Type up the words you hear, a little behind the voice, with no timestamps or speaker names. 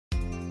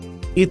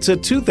It's a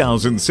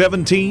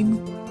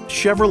 2017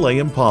 Chevrolet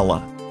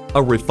Impala.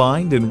 A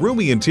refined and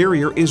roomy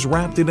interior is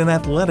wrapped in an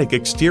athletic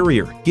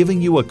exterior,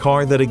 giving you a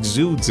car that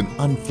exudes an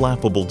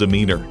unflappable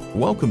demeanor.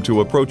 Welcome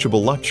to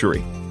approachable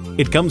luxury.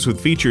 It comes with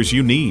features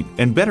you need,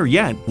 and better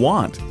yet,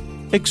 want.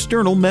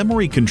 External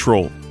memory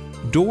control,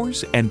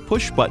 doors and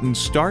push-button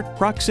start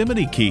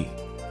proximity key,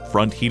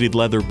 front heated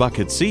leather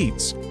bucket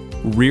seats,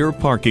 rear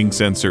parking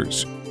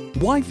sensors,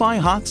 Wi-Fi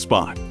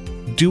hotspot,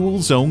 dual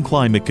zone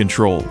climate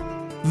control,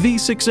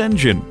 V6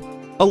 engine,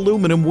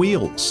 aluminum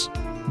wheels,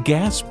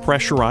 gas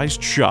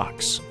pressurized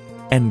shocks,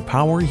 and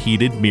power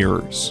heated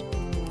mirrors.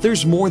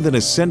 There's more than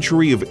a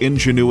century of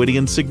ingenuity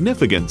and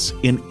significance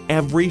in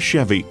every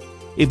Chevy.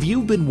 If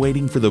you've been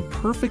waiting for the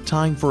perfect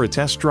time for a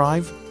test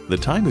drive, the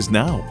time is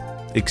now.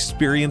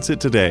 Experience it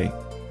today.